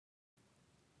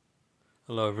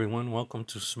Hello everyone, welcome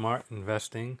to Smart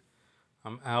Investing.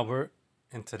 I'm Albert,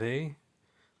 and today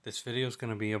this video is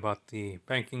going to be about the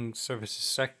banking services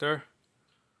sector.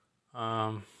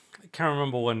 I can't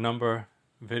remember what number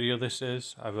video this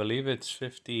is. I believe it's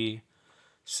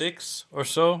 56 or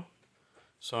so.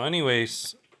 So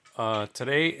anyways,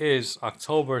 today is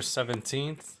October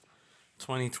 17th,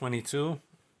 2022,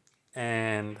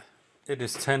 and it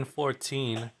is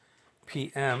 10:14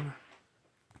 p.m.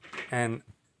 and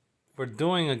we're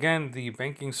doing again the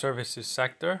banking services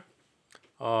sector.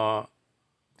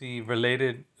 The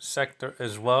related sector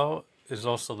as well is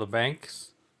also the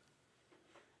banks.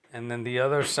 And then the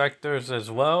other sectors as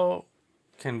well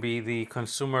can be the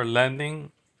consumer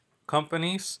lending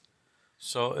companies.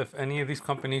 So if any of these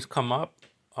companies come up,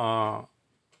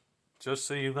 just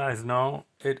so you guys know,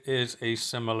 it is a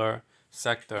similar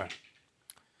sector.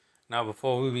 Now,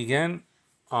 before we begin,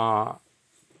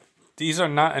 these are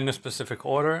not in a specific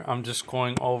order. I'm just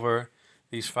going over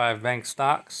these 5 bank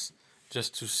stocks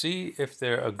just to see if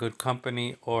they're a good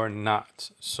company or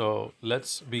not. So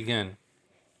let's begin.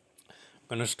 I'm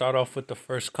going to start off with the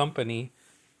first company,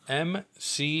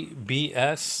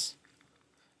 MCBS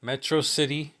Metro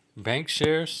City Bank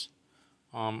Shares.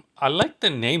 I like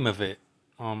the name of it.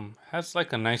 Has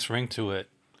like a nice ring to it.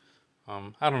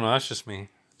 I don't know, that's just me.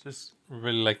 Just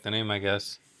really like the name, I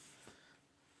guess.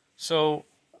 So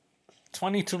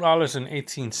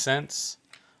 $22.18.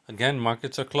 Again,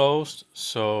 markets are closed,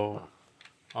 so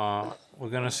we're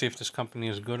gonna see if this company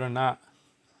is good or not.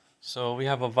 So we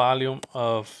have a volume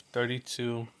of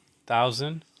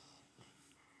 32,000,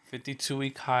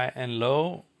 52-week high and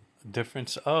low,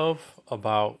 difference of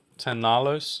about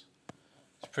 $10. It's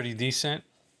pretty decent,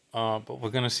 but we're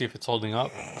gonna see if it's holding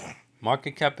up.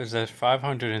 Market cap is at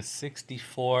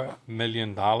 $564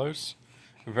 million.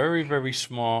 Very, very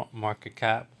small market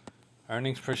cap.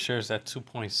 Earnings per share is at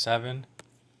 2.7.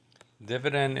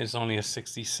 Dividend is only a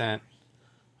 60-cent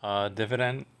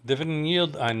dividend. Dividend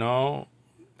yield, I know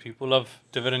people love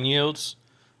dividend yields,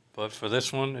 but for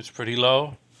this one, it's pretty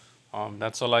low.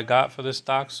 That's all I got for this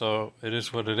stock, so it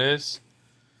is what it is.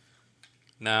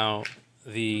 Now,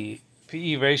 the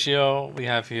PE ratio we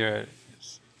have here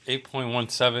is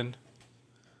 8.17.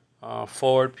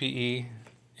 Forward PE,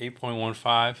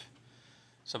 8.15.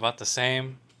 It's about the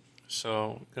same.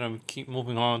 So I'm going to keep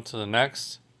moving on to the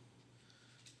next.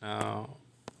 Now,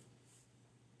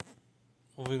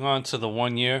 moving on to the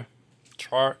 1-year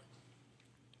chart.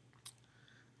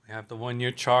 We have the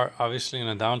 1-year chart, obviously in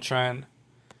a downtrend.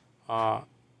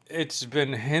 It's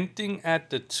been hinting at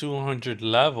the 200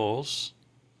 levels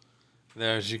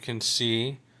there, as you can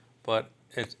see, but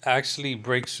it actually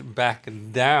breaks back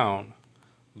down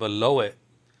below it.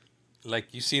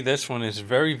 Like you see, this one is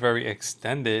very, very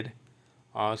extended.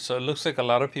 So it looks like a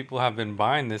lot of people have been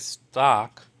buying this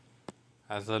stock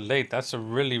as of late. That's a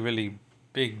really, really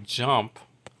big jump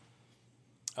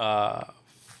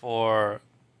for,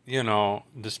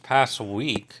 this past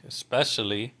week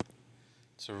especially.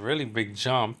 It's a really big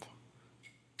jump.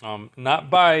 Not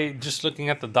by just looking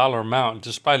at the dollar amount,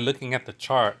 just by looking at the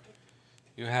chart.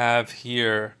 You have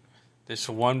here this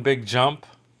one big jump.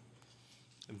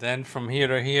 Then from here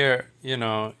to here,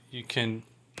 you can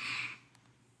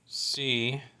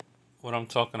see what I'm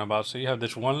talking about. So you have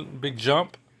this one big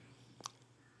jump,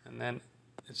 and then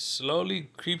it slowly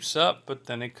creeps up, but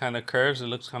then it kind of curves. It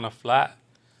looks kind of flat.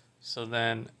 So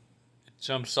then it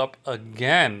jumps up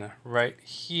again right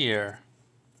here.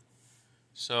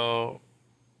 So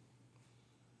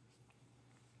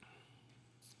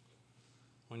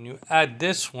when you add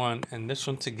this one and this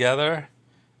one together,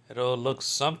 it'll look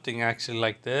something actually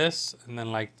like this and then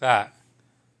like that.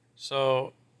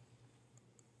 So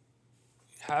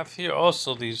you have here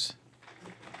also these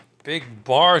big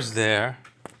bars there.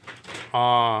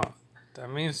 That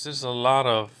means there's a lot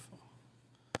of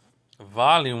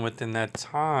volume within that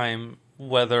time,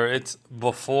 whether it's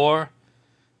before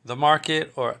the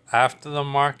market or after the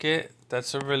market.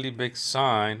 That's a really big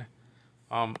sign.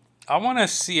 I want to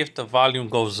see if the volume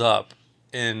goes up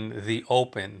in the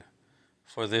open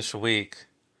for this week.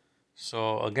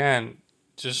 So again,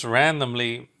 just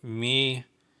randomly me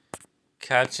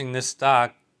catching this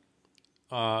stock,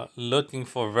 looking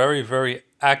for very, very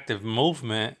active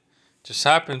movement, just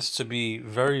happens to be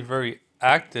very, very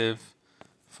active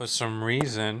for some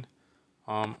reason.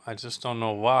 I just don't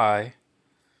know why.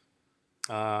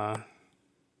 But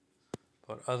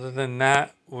other than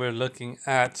that, we're looking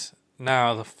at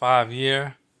now the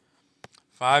 5-year.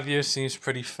 5-year seems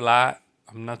pretty flat.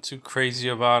 I'm not too crazy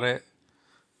about it.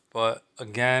 But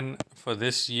again, for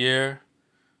this year,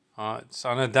 it's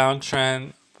on a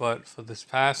downtrend. But for this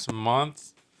past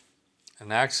month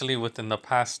And actually, within the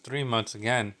past 3 months,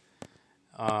 again,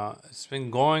 it's been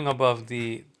going above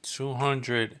the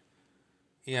 200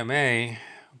 EMA,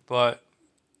 but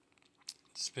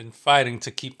it's been fighting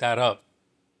to keep that up.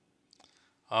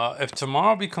 If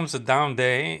tomorrow becomes a down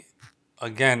day,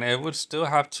 again, it would still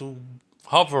have to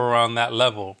hover around that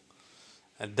level,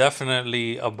 and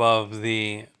definitely above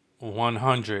the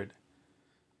 100.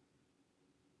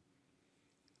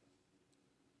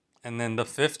 And then the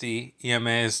 50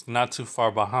 EMA is not too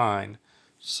far behind.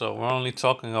 So we're only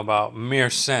talking about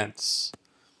mere cents.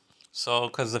 So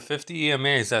because the 50 EMA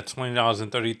is at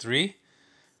 $20.33,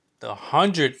 the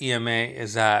 100 EMA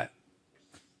is at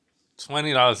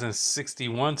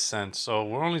 $20.61. So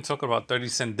we're only talking about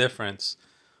 30-cent difference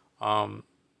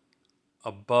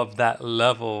above that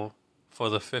level for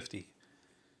the 50.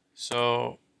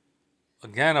 So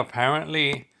again,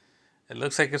 apparently it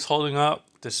looks like it's holding up.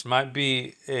 This might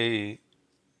be a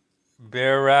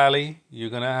bear rally.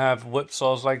 You're going to have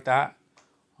whipsaws like that.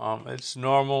 It's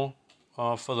normal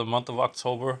for the month of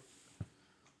October.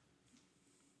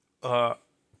 But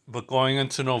going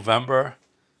into November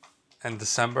and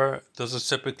December, those are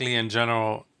typically in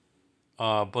general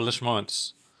bullish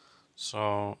months.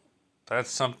 So that's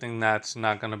something that's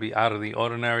not going to be out of the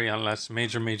ordinary unless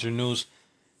major news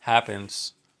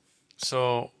happens.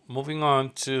 So moving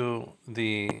on to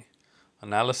the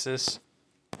analysis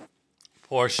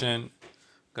portion,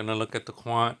 gonna look at the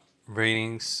quant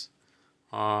ratings.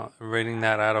 Rating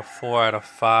that out of 4 out of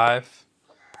 5.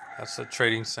 That's what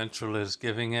Trading Central is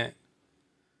giving it.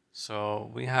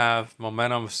 So we have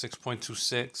momentum of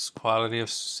 6.26, quality of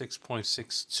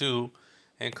 6.62,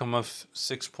 income of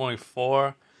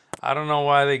 6.4. I don't know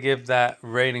why they give that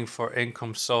rating for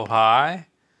income so high.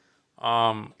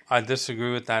 I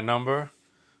disagree with that number.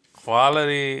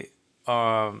 Quality,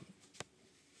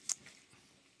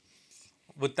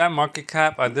 with that market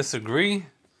cap, I disagree.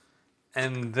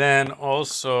 And then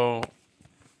also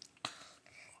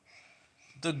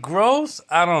the growth,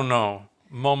 I don't know.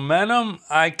 Momentum,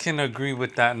 I can agree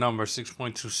with that number,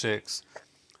 6.26.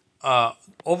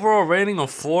 Overall rating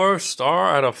of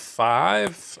 4-star out of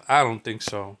 5, I don't think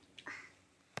so.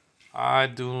 I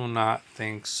do not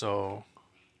think so.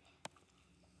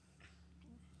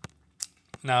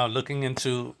 Now, looking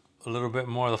into a little bit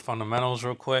more of the fundamentals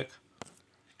real quick.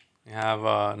 We have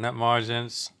net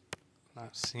margins,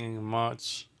 not seeing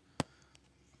much.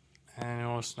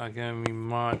 Annual, it's not giving me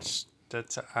much.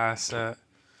 Debt to asset.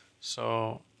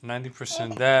 So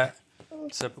 90% debt,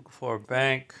 typical for a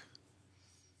bank.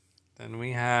 Then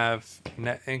we have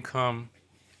net income.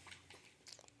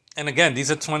 And again, these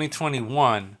are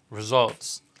 2021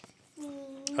 results.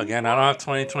 Again, I don't have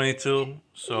 2022,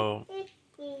 so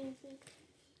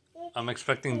I'm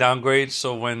expecting downgrades.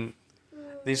 So when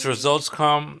these results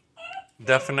come,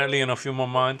 definitely in a few more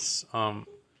months,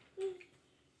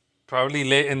 probably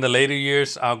late in the later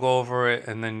years, I'll go over it,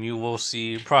 and then you will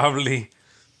see probably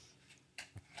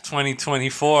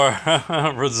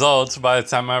 2024 results by the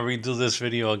time I redo this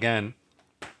video again.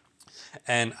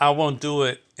 And I won't do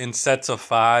it in sets of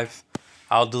 5.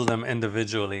 I'll do them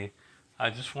individually. I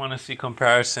just want to see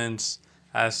comparisons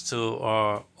as to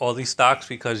all these stocks,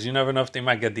 because you never know if they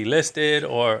might get delisted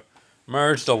or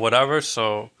merged or whatever.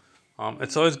 So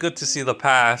it's always good to see the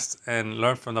past and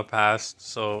learn from the past.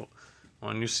 So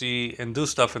when you see and do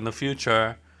stuff in the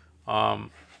future,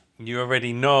 you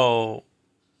already know,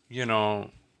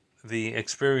 the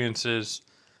experiences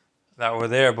that were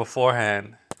there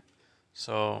beforehand.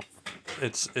 So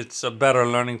it's a better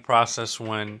learning process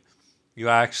when you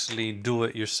actually do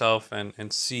it yourself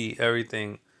and see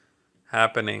everything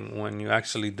happening when you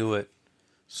actually do it.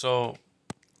 So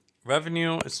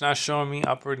revenue, it's not showing me.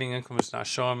 Operating income, it's not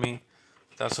showing me.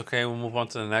 That's okay. We'll move on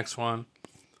to the next one.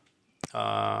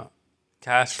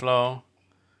 Cash flow,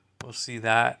 we'll see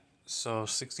that. So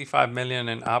 65 million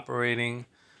in operating,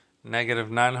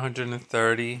 negative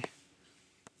 930,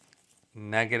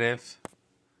 negative.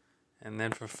 And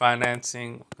then for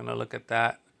financing, we're going to look at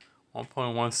that,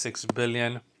 1.16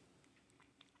 billion.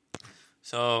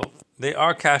 So they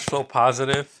are cash flow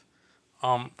positive.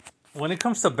 When it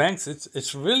comes to banks,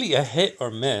 it's really a hit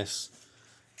or miss.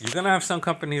 You're going to have some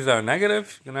companies that are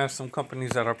negative. You're going to have some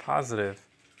companies that are positive.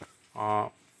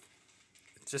 It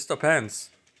just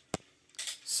depends.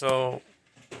 So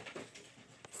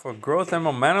for growth and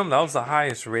momentum, that was the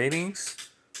highest ratings.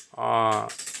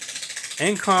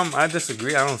 Income, I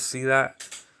disagree. I don't see that.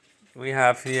 We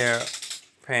have here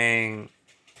paying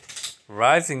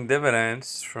rising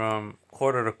dividends from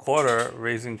quarter to quarter,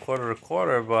 raising quarter to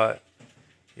quarter, but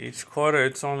each quarter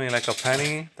it's only like a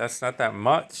penny. That's not that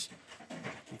much.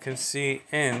 You can see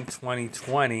in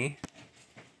 2020,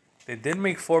 they did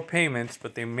make 4 payments,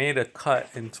 but they made a cut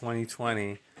in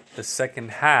 2020, the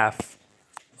second half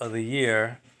of the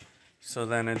year. So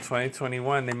then in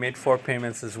 2021, they made 4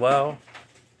 payments as well,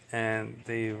 and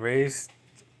they raised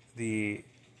the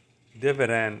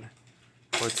dividend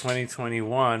for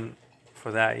 2021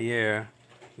 for that year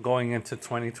going into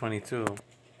 2022.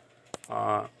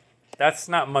 That's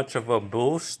not much of a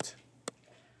boost.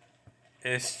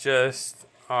 It's just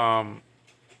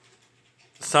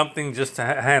something just to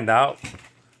hand out,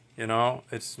 you know.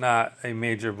 It's not a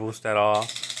major boost at all.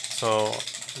 So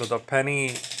with a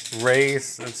penny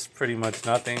raise, it's pretty much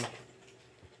nothing.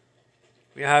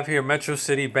 We have here Metro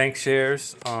City Bank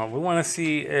shares. We want to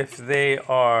see if they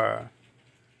are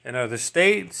in other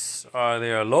states, are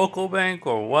they a local bank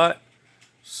or what?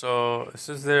 So it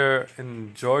says they're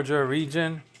in Georgia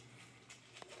region,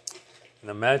 in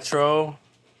the Metro,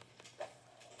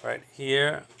 right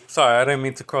here. Sorry, I didn't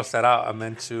mean to cross that out. I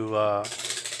meant to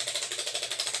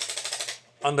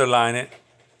underline it.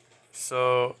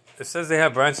 So it says they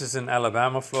have branches in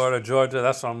Alabama, Florida, Georgia.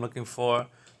 That's what I'm looking for.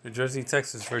 New Jersey,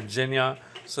 Texas, Virginia.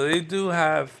 So they do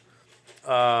have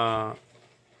other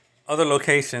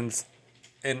locations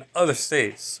in other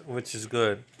states, which is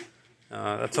good.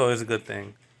 That's always a good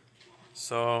thing.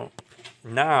 So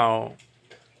now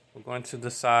we're going to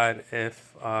decide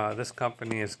if this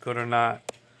company is good or not.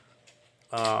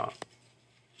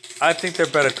 I think there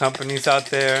are better companies out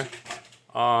there.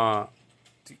 The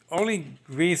only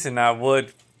reason I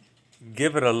would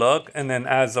give it a look, and then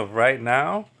as of right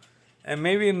now, and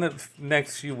maybe in the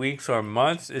next few weeks or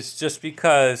months, is just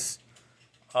because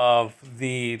of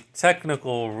the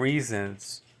technical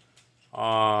reasons.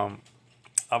 I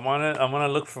wanna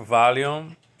look for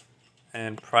volume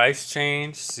and price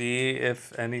change, see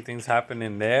if anything's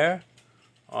happening there.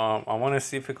 I want to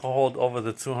see if it can hold over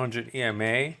the 200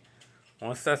 EMA.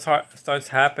 Once that starts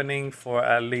happening for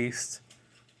at least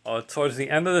towards the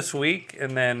end of this week,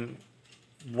 and then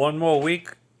one more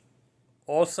week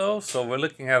also, so we're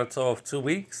looking at a total of 2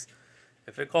 weeks.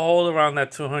 If it can hold around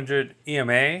that 200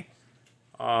 EMA,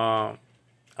 I'm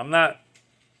not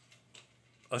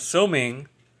assuming,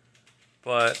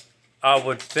 but I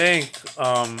would think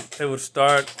it would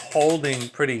start holding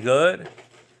pretty good.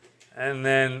 And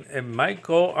then it might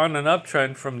go on an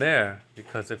uptrend from there,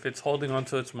 because if it's holding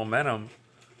onto its momentum,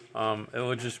 it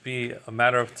would just be a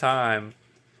matter of time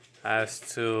as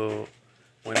to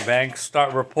when banks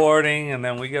start reporting, and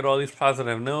then we get all these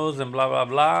positive news and blah, blah,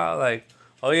 blah. Like,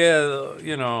 oh yeah,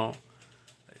 you know,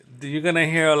 you're going to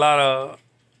hear a lot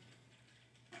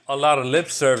of lip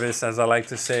service, as I like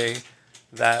to say,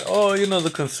 that, oh, you know,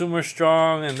 the consumer's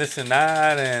strong and this and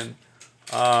that. And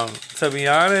to be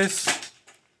honest,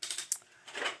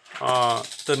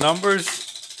 the numbers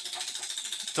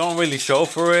don't really show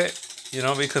for it, you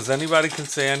know, because anybody can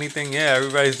say anything. Yeah,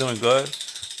 everybody's doing good.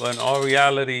 But in all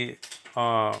reality,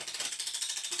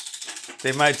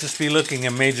 they might just be looking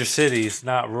at major cities,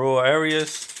 not rural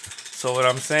areas. So what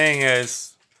I'm saying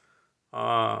is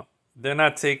they're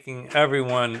not taking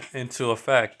everyone into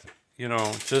effect, you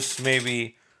know, just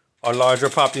maybe a larger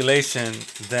population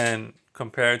than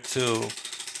compared to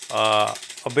a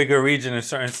bigger region in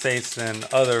certain states than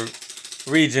other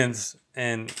regions,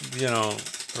 and you know,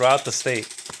 throughout the state.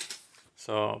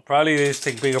 So probably they just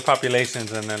take bigger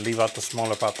populations and then leave out the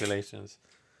smaller populations.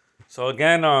 So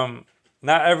again,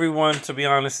 not everyone, to be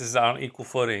honest, is on equal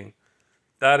footing.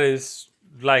 That is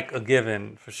like a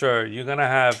given for sure. You're gonna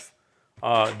have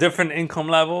different income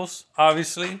levels,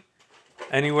 obviously,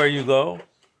 anywhere you go.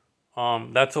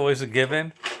 That's always a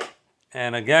given.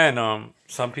 And again,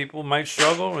 some people might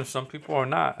struggle and some people are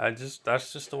not.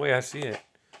 That's just the way I see it.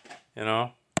 You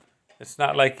know, it's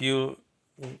not like you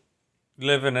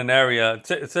live in an area.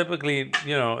 Typically,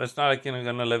 you know, it's not like you're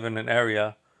gonna live in an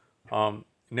area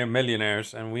near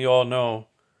millionaires, and we all know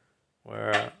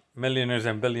where millionaires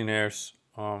and billionaires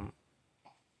more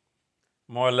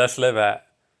or less live at,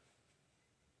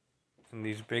 in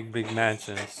these big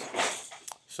mansions.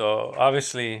 So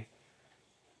obviously,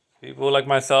 people like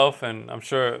myself, and I'm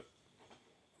sure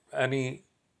any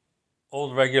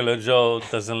old regular Joe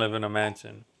doesn't live in a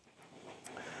mansion.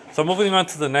 So moving on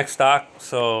to the next stock.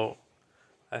 So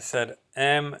I said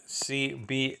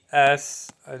MCBS.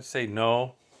 I'd say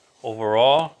no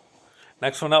overall.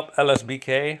 Next one up,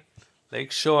 LSBK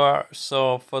Lakeshore.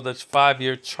 So for the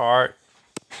 5-year chart,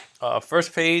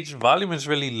 first page, volume is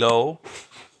really low.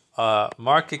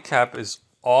 Market cap is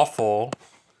awful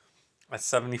at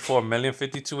 74 million,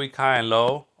 52-week high and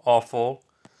low, awful.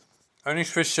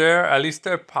 Earnings per share, at least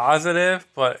they're positive,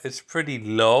 but it's pretty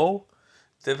low.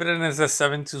 Dividend is at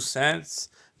 72 cents.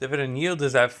 Dividend yield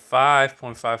is at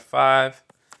 5.55.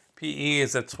 PE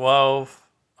is at 12.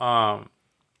 Um,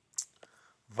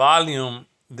 volume.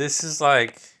 This is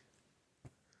like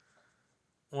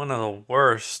one of the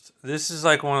worst. This is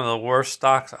like one of the worst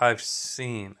stocks I've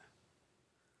seen.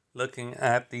 Looking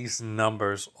at these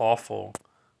numbers, awful.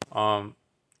 Um,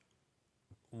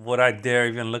 would I dare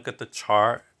even look at the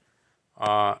chart?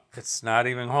 It's not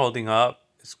even holding up.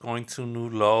 It's going to new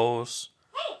lows.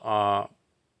 Uh,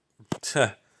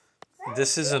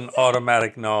 this is an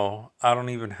automatic no. I don't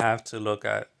even have to look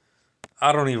at.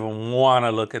 I don't even want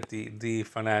to look at the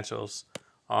financials.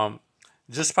 Um,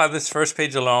 just by this first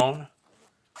page alone,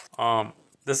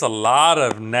 there's a lot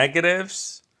of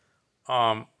negatives.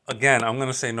 Again, I'm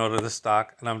gonna say no to this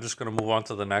stock, and I'm just gonna move on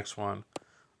to the next one.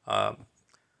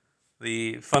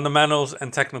 The fundamentals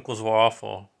and technicals were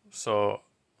awful. So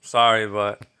sorry,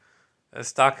 but the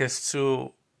stock is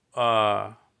too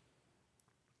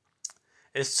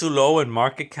it's too low in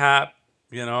market cap.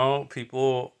 You know,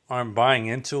 people aren't buying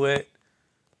into it.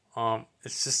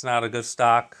 It's just not a good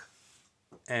stock,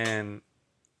 and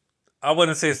I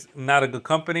wouldn't say it's not a good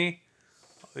company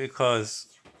because,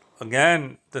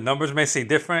 again, the numbers may say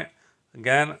different.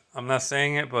 Again, I'm not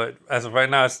saying it, but as of right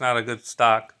now, it's not a good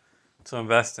stock to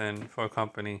invest in for a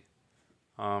company.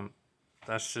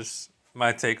 That's just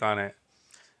my take on it.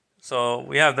 So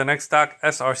we have the next stock,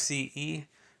 SRCE,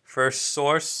 First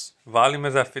Source. Volume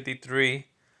is at 53,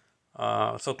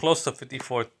 so close to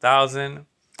 54,000.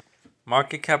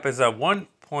 Market cap is at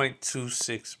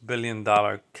 $1.26 billion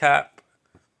cap.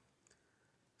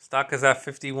 Stock is at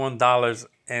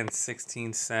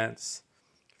 $51.16.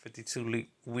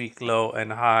 52-week low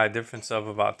and high, difference of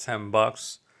about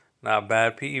 $10. Not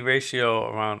bad. PE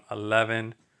ratio around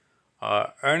 11.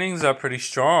 Earnings are pretty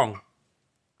strong.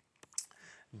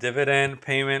 Dividend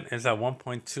payment is at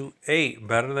 1.28,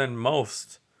 better than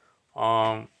most.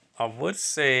 I would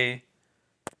say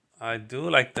I do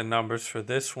like the numbers for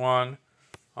this one.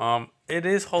 It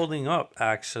is holding up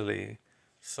actually.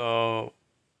 So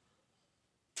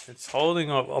it's holding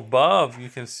up above, you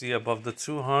can see above the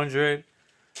 200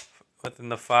 within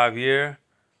the 5-year.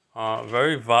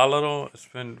 Very volatile. It's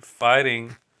been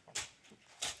fighting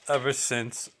ever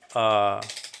since early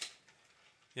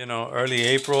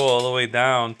April all the way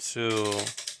down to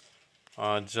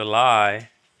July,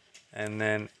 and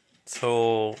then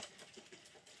till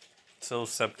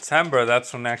September.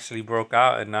 That's when it actually broke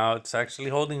out, and now it's actually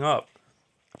holding up.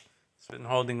 It's been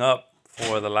holding up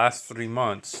for the last 3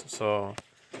 months. So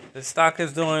this stock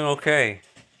is doing okay.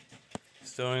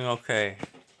 It's doing okay.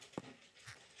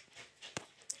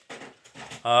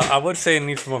 I would say it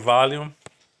needs more volume.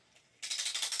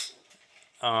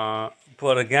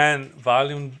 But again,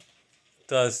 volume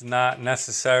does not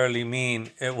necessarily mean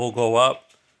it will go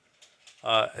up.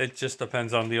 It just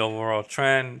depends on the overall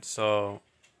trend. So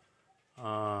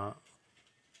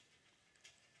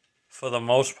for the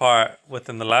most part,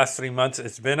 within the last 3 months,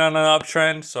 it's been on an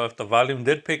uptrend. So if the volume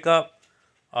did pick up,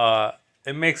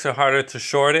 it makes it harder to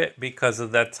short it because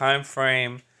of that time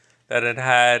frame that it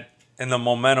had in the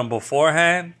momentum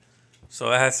beforehand.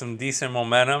 So it has some decent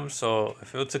momentum. So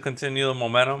if it were to continue the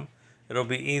momentum, it'll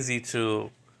be easy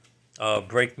to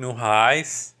break new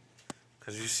highs.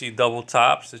 Because you see double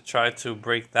tops. It tried to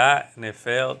break that and it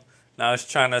failed. Now it's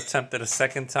trying to attempt it a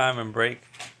second time and break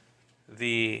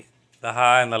the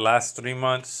high in the last 3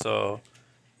 months. So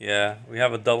yeah, we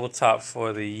have a double top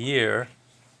for the year.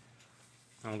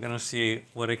 I'm going to see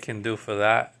what it can do for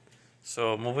that.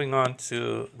 So moving on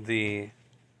to the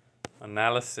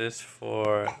analysis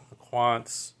for the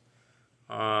quants.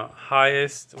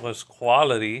 Highest was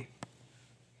quality.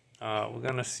 We're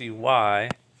going to see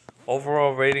why.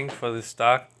 Overall rating for the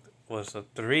stock was a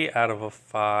 3 out of a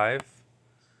 5.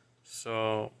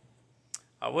 So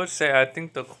I would say I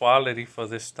think the quality for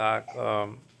this stock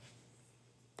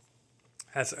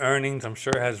has earnings. I'm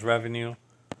sure it has revenue.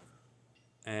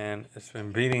 And it's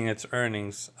been beating its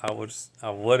earnings. I would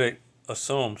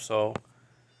assume so.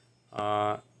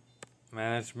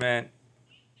 Management,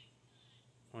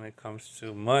 when it comes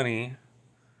to money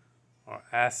or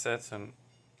assets and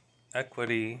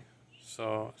equity,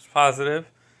 so it's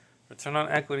positive. Return on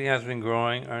equity has been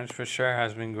growing. Earnings per share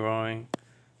has been growing.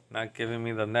 Not giving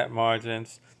me the net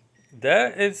margins.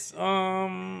 That is it's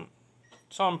on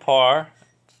par.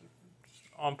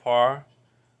 On par,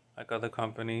 like other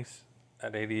companies,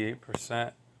 at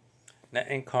 88%. Net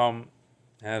income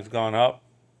has gone up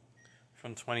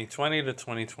from 2020 to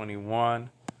 2021.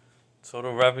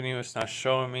 Total revenue, it's not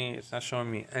showing me. It's not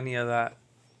showing me any of that.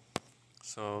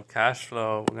 So cash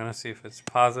flow, we're gonna see if it's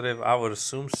positive. I would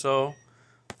assume so.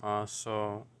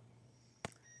 So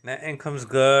net income's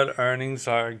good. Earnings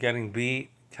are getting beat.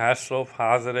 Cash flow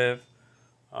positive.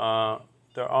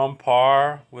 they're on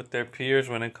par with their peers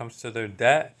when it comes to their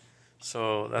debt.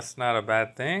 So that's not a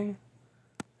bad thing.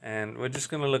 And we're just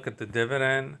going to look at the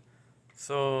dividend.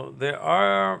 So they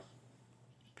are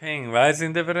paying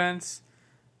rising dividends,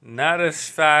 not as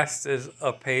fast as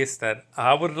a pace that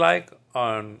I would like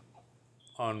on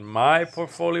my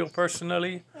portfolio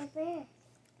personally,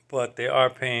 but they are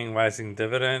paying rising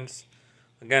dividends.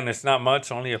 Again, it's not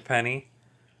much, only a penny.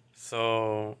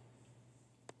 So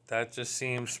that just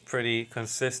seems pretty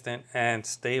consistent and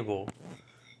stable.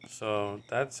 So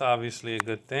that's obviously a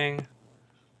good thing.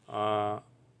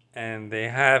 And they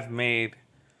have made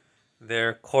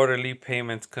their quarterly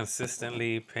payments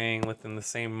consistently, paying within the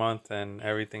same month and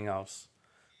everything else.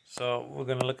 So we're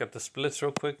going to look at the splits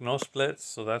real quick. No splits,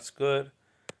 so that's good.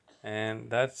 And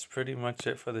that's pretty much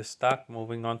it for this stock.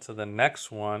 Moving on to the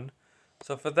next one.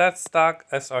 So for that stock,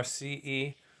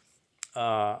 SRCE,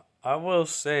 I will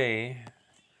say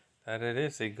that it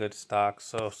is a good stock.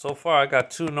 So far I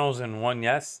got 2 no's and 1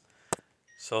 yes.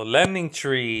 So Lending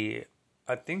Tree,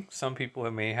 I think some people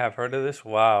may have heard of this.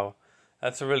 Wow,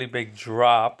 that's a really big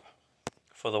drop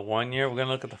for the 1 year. We're going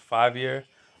to look at the 5 year.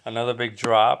 Another big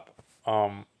drop.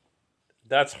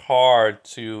 That's hard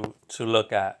to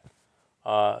look at.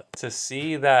 To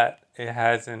see that it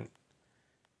hasn't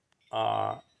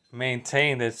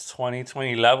maintained its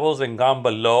 2020 levels and gone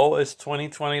below its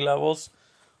 2020 levels.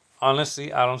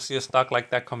 Honestly, I don't see a stock like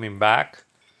that coming back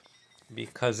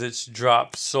because it's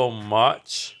dropped so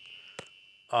much.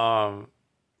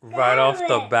 Right off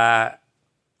the bat,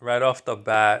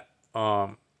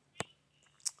 I'm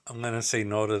gonna say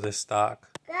no to this stock.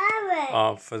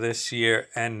 For this year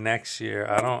and next year.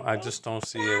 I just don't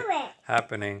see it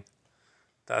happening.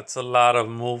 That's a lot of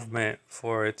movement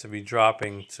for it to be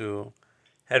dropping to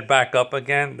head back up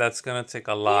again. That's going to take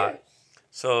a lot.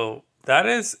 So that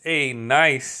is a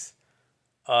nice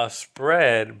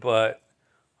spread, but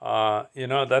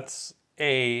that's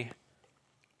a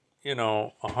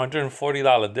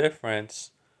 $140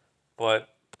 difference, but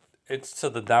it's to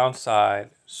the downside.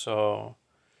 So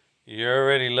you're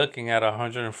already looking at a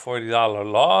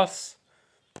 $140 loss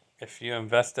if you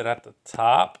invested at the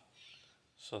top.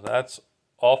 So that's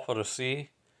awful to see.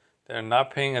 They're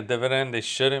not paying a dividend. They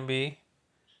shouldn't be.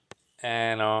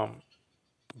 And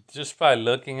just by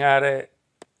looking at it,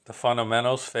 the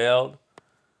fundamentals failed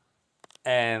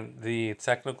and the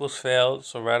technicals failed.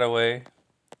 So right away,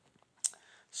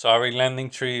 sorry,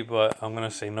 Lending Tree, but I'm going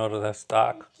to say no to that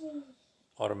stock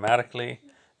automatically.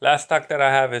 Last stock that I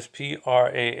have is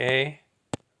PRAA,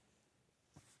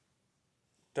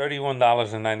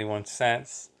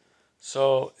 $31.91.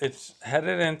 So it's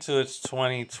headed into its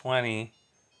 2020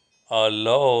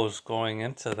 lows going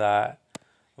into that.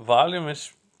 Volume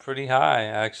is pretty high,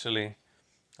 actually.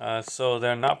 So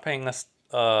they're not paying us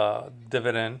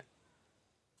dividend.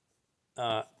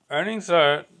 Earnings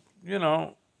are,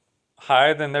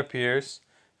 higher than their peers.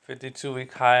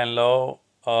 52-week high and low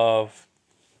of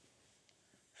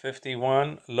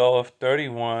 51, low of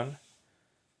 31.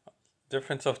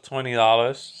 Difference of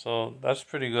 $20. So that's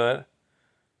pretty good.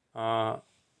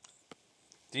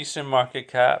 Decent market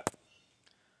cap.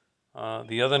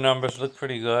 The other numbers look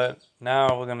pretty good.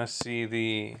 Now we're going to see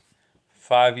the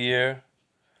 5 year.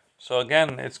 So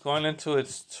again, it's going into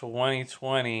its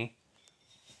 2020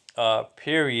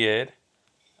 period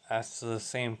as to the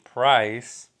same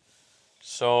price.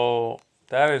 So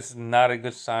that is not a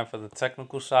good sign for the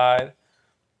technical side.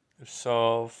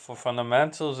 So for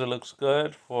fundamentals, it looks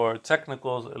good. For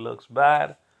technicals, it looks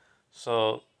bad.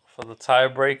 So for the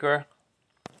tiebreaker,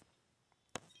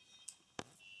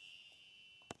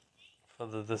 for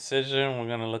the decision, we're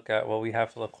going to look at what we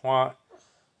have for the quant.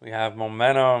 We have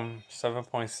momentum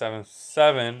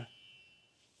 7.77.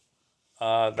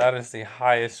 That is the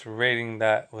highest rating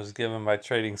that was given by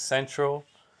Trading Central.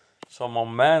 So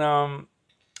momentum,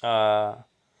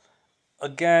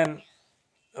 again,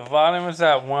 the volume is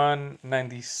at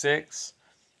 196.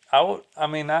 I would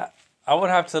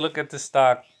have to look at the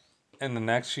stock in the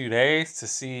next few days to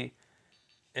see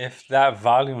if that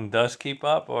volume does keep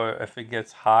up or if it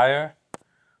gets higher.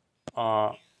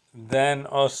 Then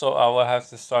also I will have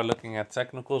to start looking at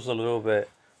technicals a little bit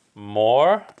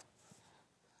more.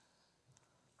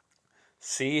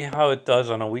 See how it does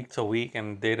on a week-to-week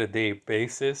and day-to-day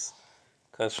basis.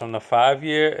 Because from the 5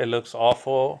 year, it looks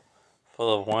awful.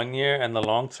 For the 1 year and the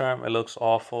long term, it looks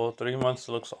awful. 3 months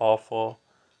looks awful.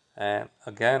 And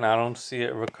again, I don't see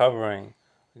it recovering.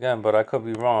 Again, but I could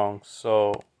be wrong.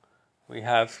 So we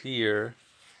have here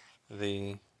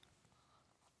the...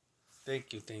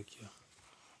 Thank you.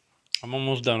 I'm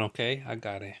almost done, okay? I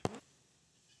got it.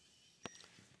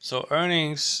 So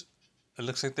earnings, it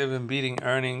looks like they've been beating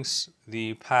earnings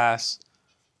the past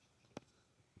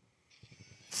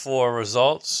 4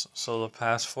 results. So the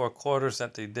past 4 quarters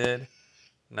that they did.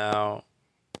 Now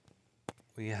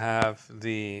we have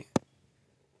I'm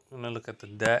going to look at the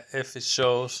debt. If it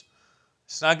shows,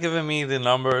 it's not giving me the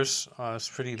numbers. It's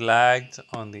pretty lagged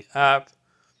on the app,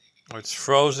 or it's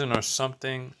frozen or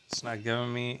something. It's not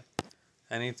giving me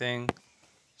anything.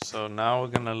 So now we're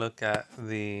going to look at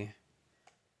the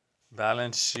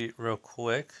balance sheet real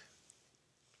quick.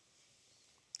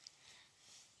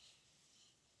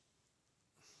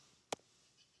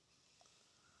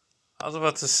 I was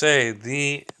about to say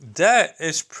the debt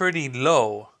is pretty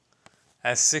low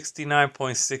at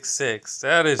 69.66.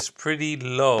 That is pretty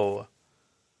low.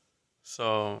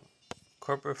 So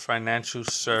corporate financial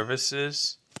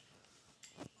services,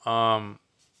 that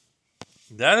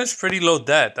is pretty low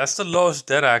debt. That's the lowest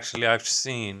debt actually I've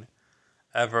seen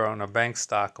ever on a bank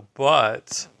stock.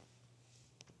 But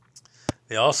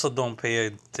they also don't pay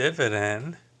a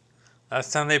dividend.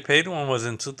 Last time they paid one was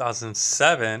in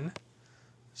 2007.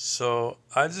 So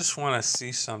I just want to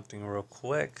see something real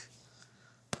quick.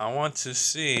 I want to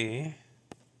see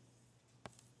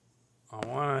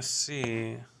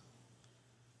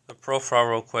the profile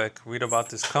real quick. Read about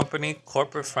this company,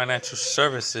 Corporate Financial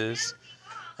Services.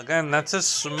 Again, that's a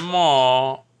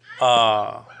small,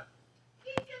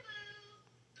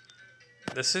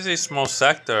 this is a small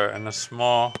sector and a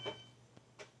small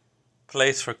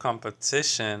place for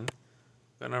competition.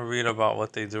 I'm gonna read about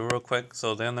what they do real quick.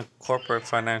 So they're in the Corporate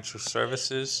Financial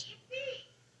Services.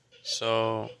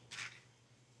 So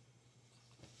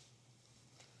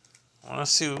I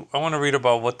want to read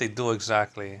about what they do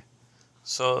exactly.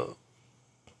 So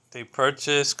they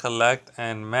purchase, collect,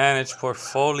 and manage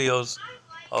portfolios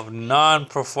of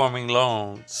non-performing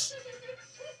loans.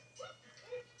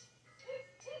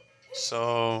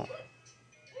 So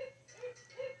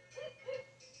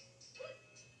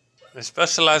they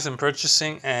specialize in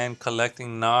purchasing and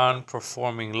collecting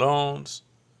non-performing loans.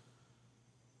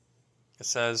 It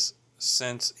says,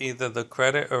 since either the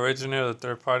credit originator or the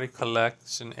third-party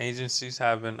collection agencies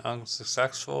have been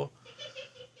unsuccessful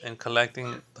in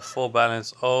collecting the full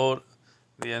balance owed,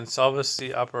 the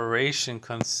insolvency operation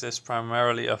consists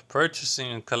primarily of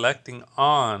purchasing and collecting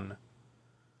on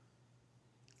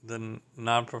the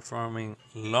non-performing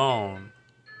loan.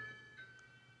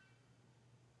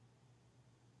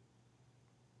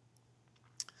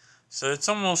 So it's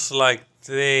almost like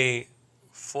they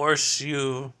force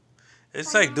you.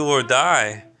 It's like do or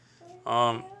die.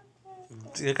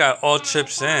 You got all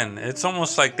chips in. It's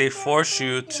almost like they force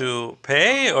you to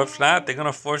pay, or if not, they're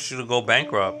gonna force you to go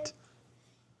bankrupt.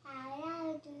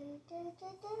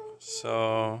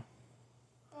 So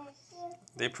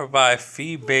they provide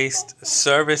fee-based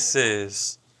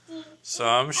services. So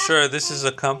I'm sure this is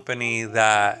a company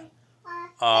that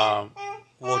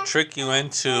will trick you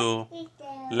into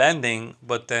lending,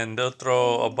 but then they'll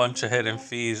throw a bunch of hidden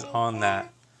fees on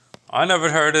that. I never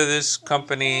heard of this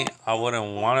company. I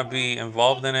wouldn't want to be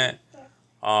involved in it.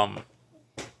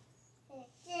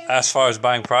 As far as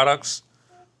buying products,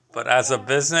 but as a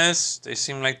business, they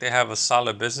seem like they have a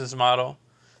solid business model.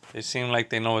 They seem like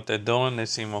they know what they're doing. They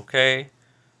seem okay.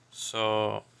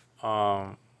 So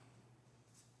I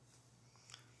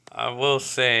will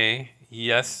say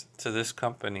yes to this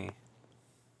company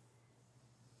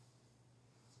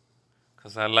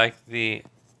because I like the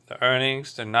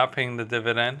earnings. They're not paying the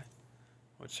dividend,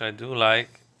 which I do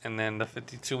like. And then the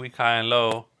 52-week high and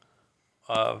low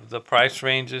of the price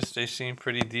ranges, they seem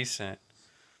pretty decent.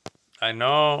 I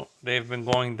know they've been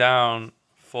going down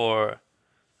for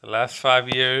the last 5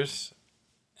 years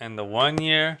and the 1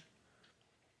 year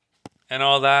and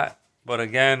all that. But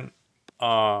again,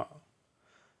 I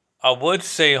would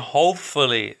say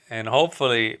hopefully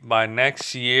by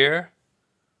next year,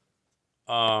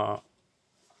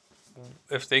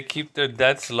 if they keep their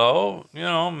debts low,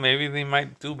 maybe they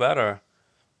might do better.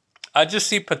 I just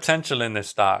see potential in this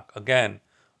stock. Again,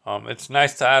 it's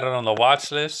nice to add it on the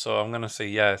watch list, so I'm going to say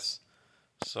yes.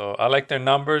 So I like their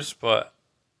numbers, but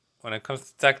when it comes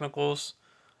to technicals,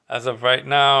 as of right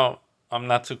now, I'm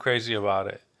not too crazy about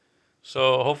it.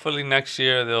 So hopefully next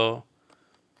year they'll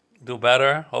do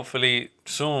better. Hopefully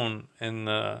soon in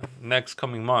the next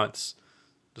coming months,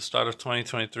 the start of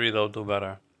 2023, they'll do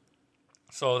better.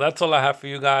 So that's all I have for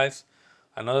you guys.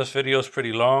 I know this video is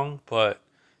pretty long, but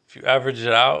if you average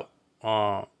it out,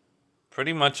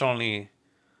 pretty much only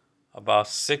about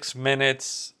 6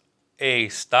 minutes a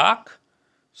stock.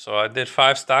 So I did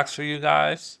 5 stocks for you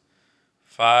guys.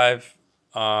 4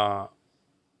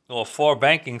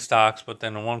 banking stocks, but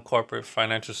then 1 corporate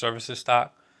financial services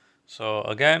stock. So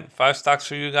again, 5 stocks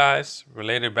for you guys,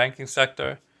 related banking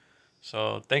sector.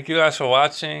 So thank you guys for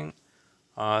watching.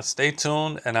 Stay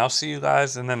tuned, and I'll see you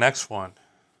guys in the next one.